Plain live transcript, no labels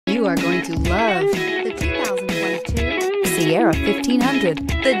You are going to love the 2022 Sierra 1500.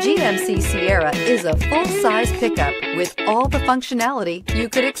 The GMC Sierra is a full-size pickup with all the functionality you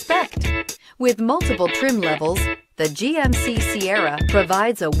could expect. With multiple trim levels, the GMC Sierra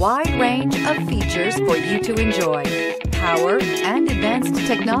provides a wide range of features for you to enjoy. Power and advanced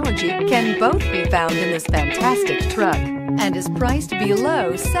technology can both be found in this fantastic truck and is priced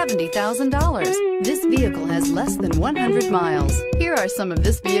below $70,000. This vehicle has less than 100 miles. Here are some of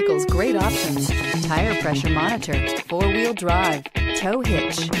this vehicle's great options: tire pressure monitor, four-wheel drive, tow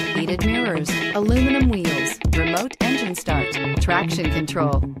hitch, heated mirrors, aluminum wheels, remote engine start, traction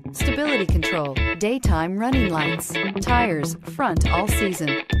control, stability control, daytime running lights, tires front all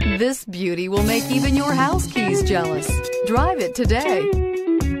season. This beauty will make even your house keys jealous. Drive it today.